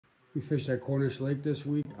We fished at Cornish Lake this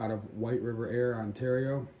week out of White River Air,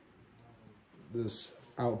 Ontario. This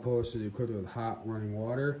outpost is equipped with hot running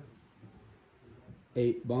water,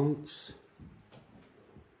 8 bunks.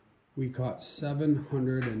 We caught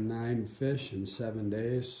 709 fish in 7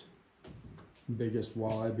 days. Biggest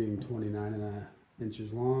walleye being 29.5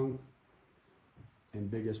 inches long, and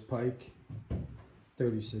biggest pike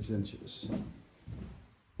 36 inches.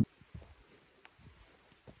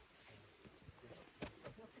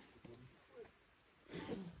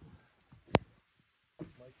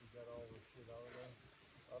 Mike, you got all this shit out of there?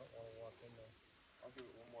 I don't want to walk in there. I'll give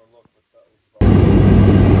it one more look, but that was about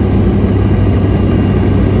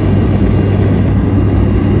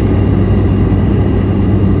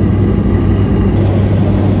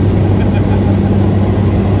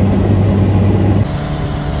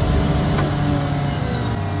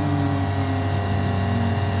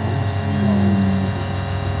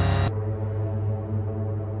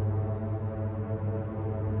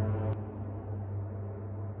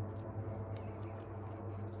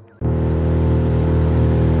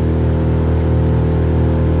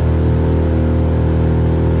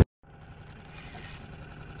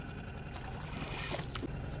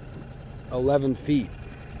 11 feet.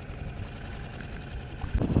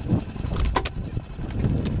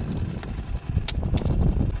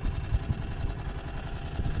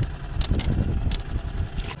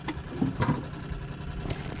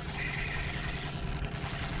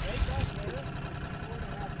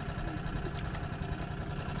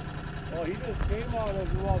 Well, he just came on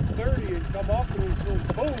as about 30 and come up and it was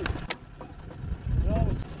boom. You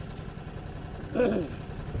know,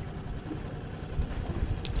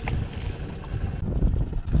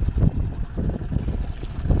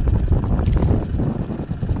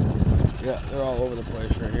 Yeah, they're all over the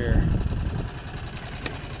place right here.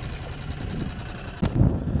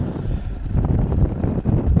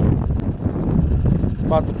 I'm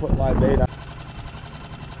about to put live bait on.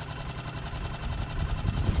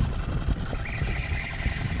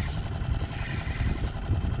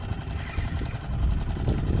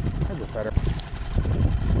 That's a better.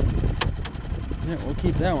 Yeah, we'll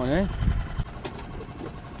keep that one, eh?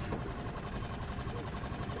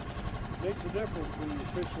 makes a difference when you're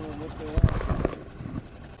fishing them what they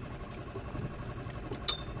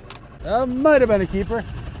are. That might have been a keeper.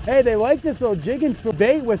 Hey, they like this little jig and spoon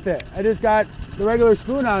bait with it. I just got the regular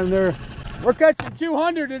spoon on there. We're catching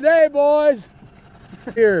 200 today, boys.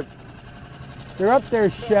 Here, they're up there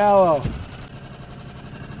shallow,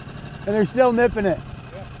 and they're still nipping it.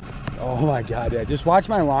 Yeah. Oh my God, yeah. Just watch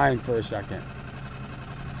my line for a second.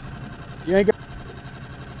 You ain't gonna.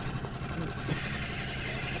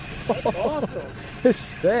 That's awesome. It's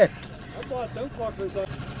sick. I bought them fuckers up.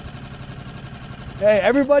 Hey,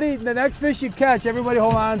 everybody, the next fish you catch, everybody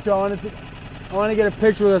hold on to. I want to get a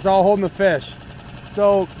picture with us all holding the fish.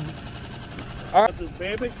 So, all right. This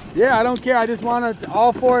baby? Yeah, I don't care. I just want to,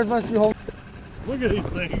 all four of us be holding. Look at these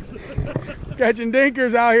things. Catching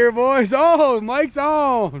dinkers out here, boys. Oh, Mike's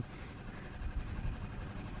on.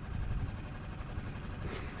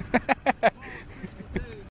 I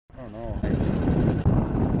don't know.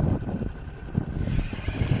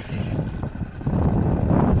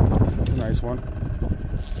 That's a nice one.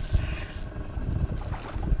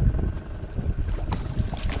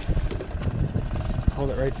 Hold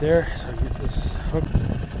it right there so I get this hook.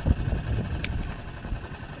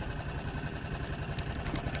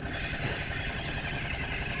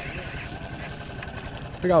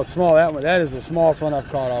 Look how small that one. That is the smallest one I've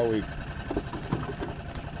caught all week.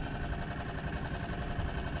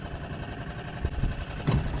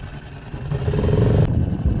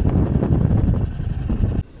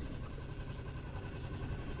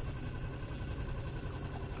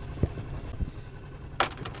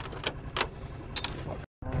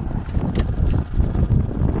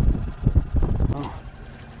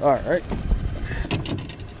 All right.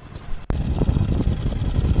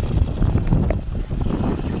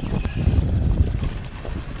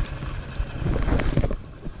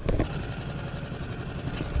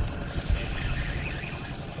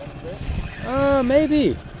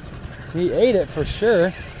 Maybe. He ate it for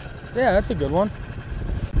sure. Yeah, that's a good one.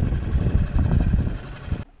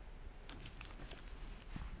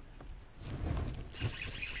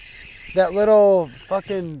 That little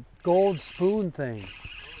fucking gold spoon thing.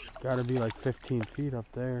 Gotta be like 15 feet up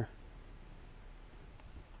there.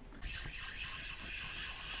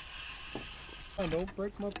 Don't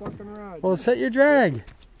break my fucking rod. Well, set your drag.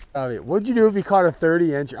 What'd you do if you caught a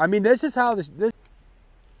 30-inch? I mean, this is how this.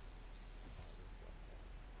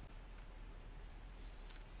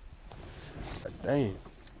 Dang.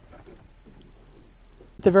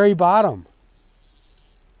 At the very bottom.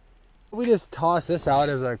 We just toss this out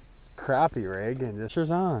as a crappie rig and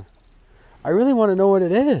just on. I really want to know what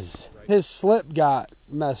it is. His slip got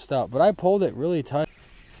messed up, but I pulled it really tight.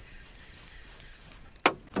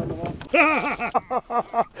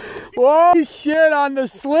 Whoa, shit on the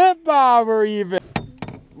slip bobber even.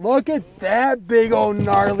 Look at that big old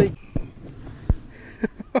gnarly.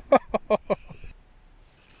 There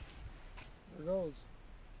goes.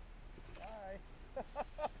 Bye.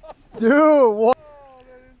 Dude, what? Oh,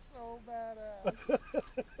 that is so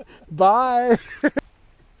badass. Bye.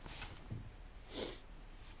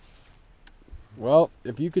 Well,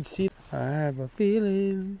 if you could see, I have a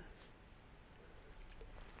feeling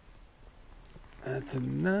that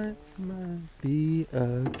tonight might be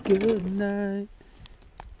a good night.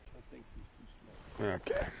 I think he's too small.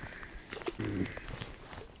 Okay.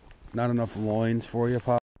 Not enough loins for you,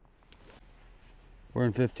 Pop. We're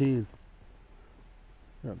in 15.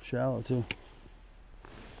 They're up shallow too.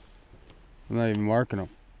 I'm not even marking them.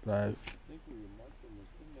 But I think we were marking was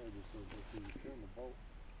in there just so that we would turn the boat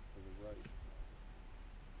to the right.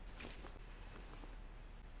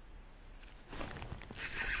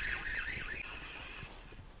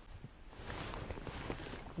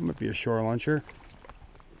 That might be a shore luncher.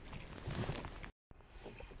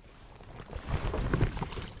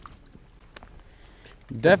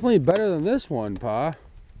 Definitely better than this one, Pa. I'll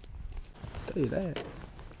tell you that.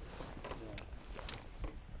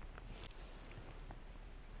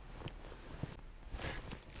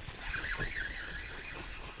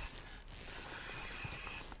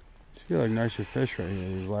 These feel like nicer fish right here.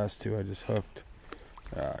 These last two I just hooked.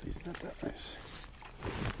 He's not that nice.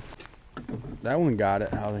 That one got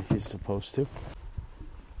it how he's supposed to.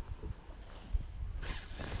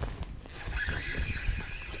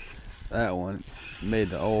 That one made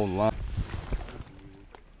the old line.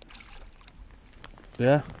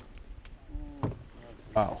 Yeah?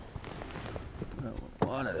 Wow. That one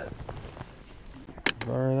wanted it.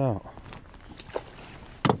 Far it out.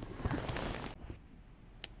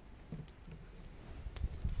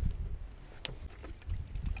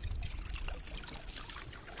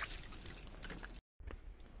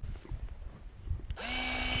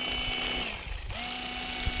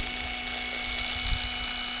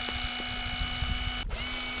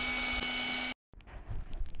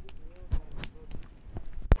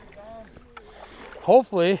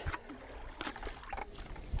 Hopefully.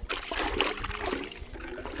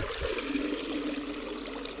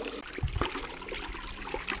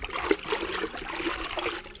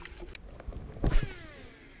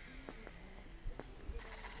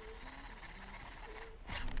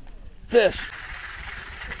 Fish.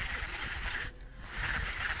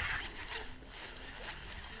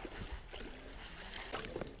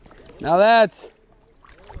 Now that's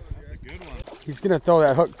a good one. He's gonna throw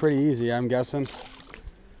that hook pretty easy, I'm guessing.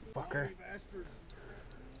 Fucker.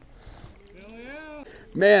 Hell yeah.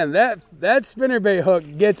 Man, that spinnerbait hook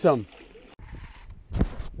gets him.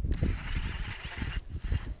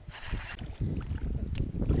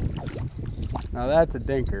 Now that's a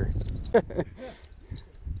dinker.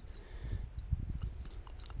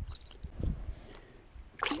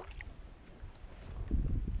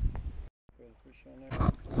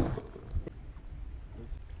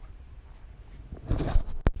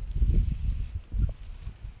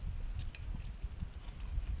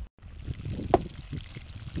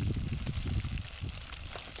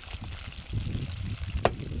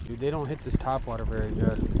 Dude, they don't hit this topwater very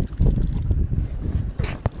good.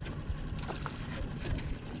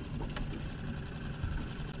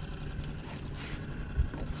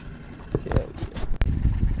 Yeah.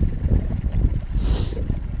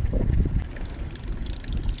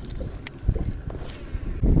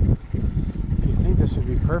 You think this would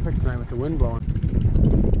be perfect tonight with the wind blowing?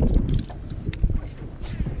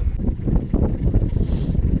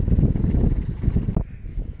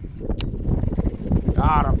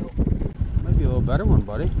 Got him. Might be a little better one,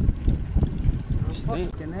 buddy.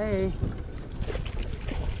 Stinking hay.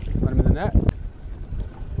 Put him in the net.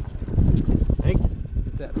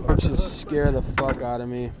 That hook should scare the fuck out of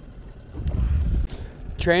me.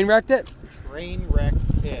 Train wrecked it? Train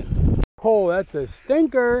wrecked it. Oh, that's a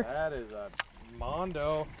stinker. That is a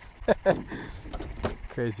mondo.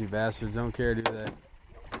 Crazy bastards don't care, do they?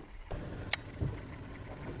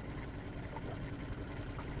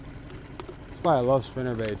 That's why I love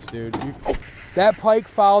spinnerbaits, dude. That pike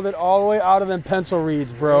fouled it all the way out of them pencil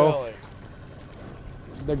reeds, bro. Really?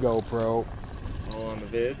 The GoPro. All on the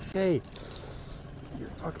vids? Hey, you're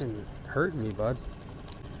fucking hurting me, bud.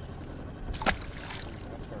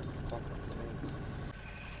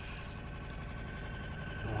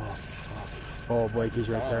 Oh, Blakey's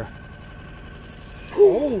right there.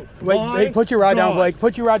 Oh, wait, hey, put your rod down, Blake.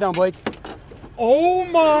 Put your rod down, Blake. Oh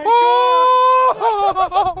my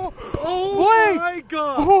Oh! God! Oh Blake! my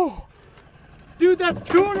God! Oh! Dude, that's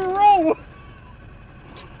 2 in a row!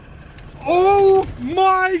 Oh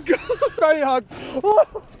my God! Buddy hug.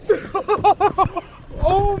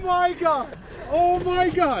 Oh my God! Oh my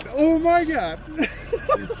God! Oh my God!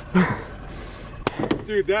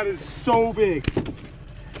 Dude, that is so big.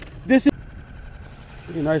 This is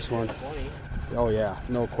pretty nice one. Oh yeah,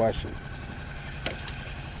 no question.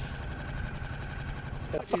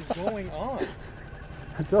 What is going on?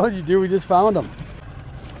 I told you, dude, we just found them.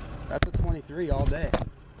 That's a 23 all day.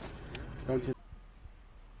 Don't you?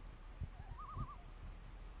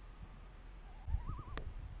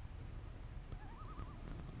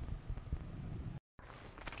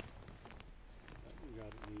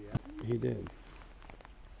 He did.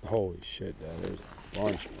 Holy shit, there's a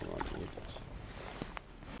bunch more.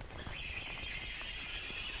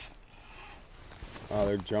 Oh,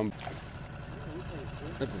 they're jumping.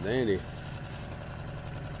 That's a dandy.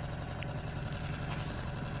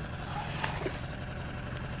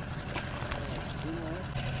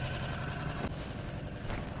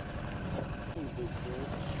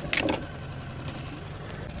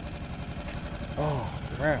 Oh,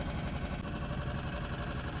 crap.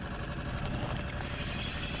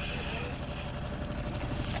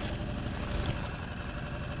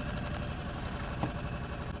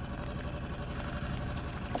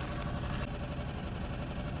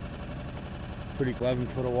 Pretty 11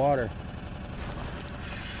 foot of water.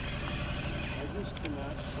 I just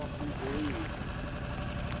cannot fucking believe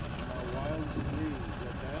my wildest dreams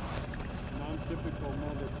that non-typical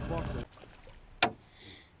motherfucker.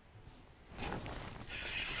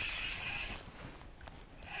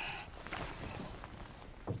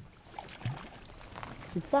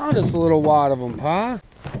 We found us a little wad of them, Pa.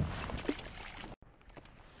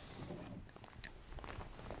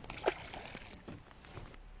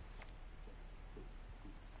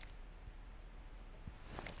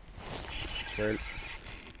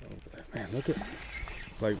 Man, look at,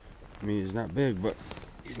 like, I mean, he's not big, but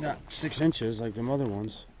he's not 6 inches like them other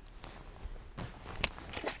ones.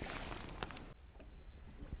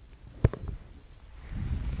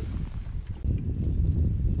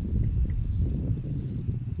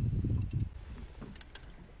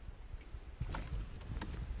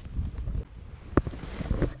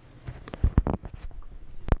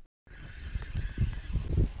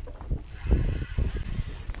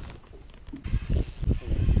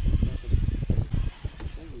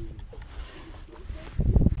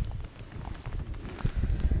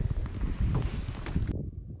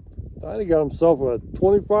 He got himself a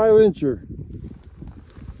 25-incher.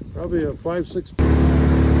 Probably a 5-6.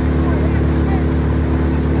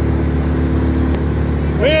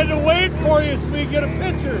 We had to wait for you so we get a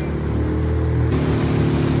picture.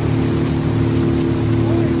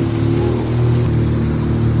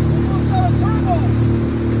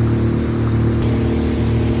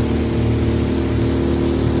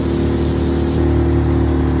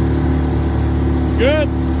 Good.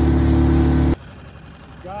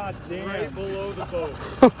 God damn. Right below the boat.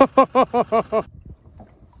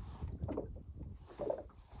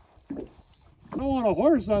 I don't want a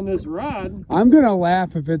horse on this rod. I'm gonna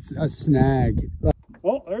laugh if it's a snag.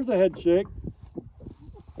 Oh, there's a head shake.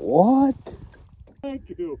 What? Thank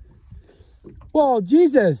you. Whoa,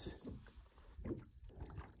 Jesus.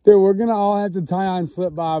 Dude, we're gonna all have to tie on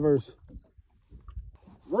slip bobbers.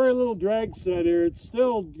 Very little drag set here. It's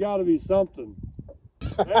still got to be something.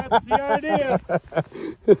 That's the idea.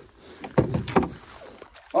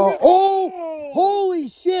 Oh, holy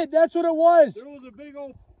shit, that's what it was. There was a big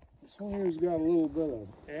old... This one here's got a little bit of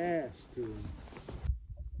ass to him.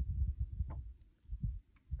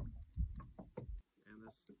 And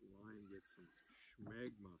this line gets some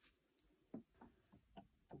schmagma.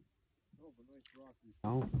 Oh, but nice rocky.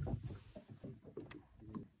 Oh.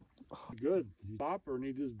 Good. Bopper, and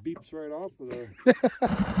he just beeps right off of there.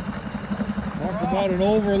 Talk about an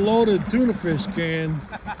overloaded tuna fish can.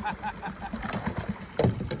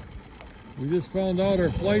 We just found out our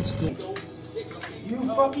flight's still... You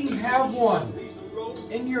fucking have one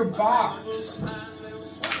in your box.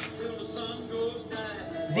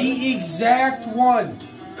 The exact one.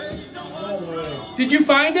 Did you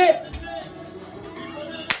find it?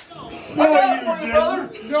 No, you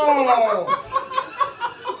didn't. No.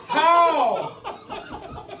 How?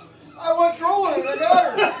 I went trolling and I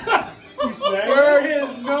got her. You snagged There her?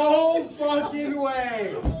 is no fucking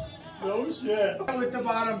way. No shit. With the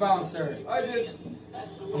bottom bouncer. I did.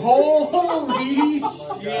 Holy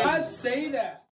shit. I'd say that.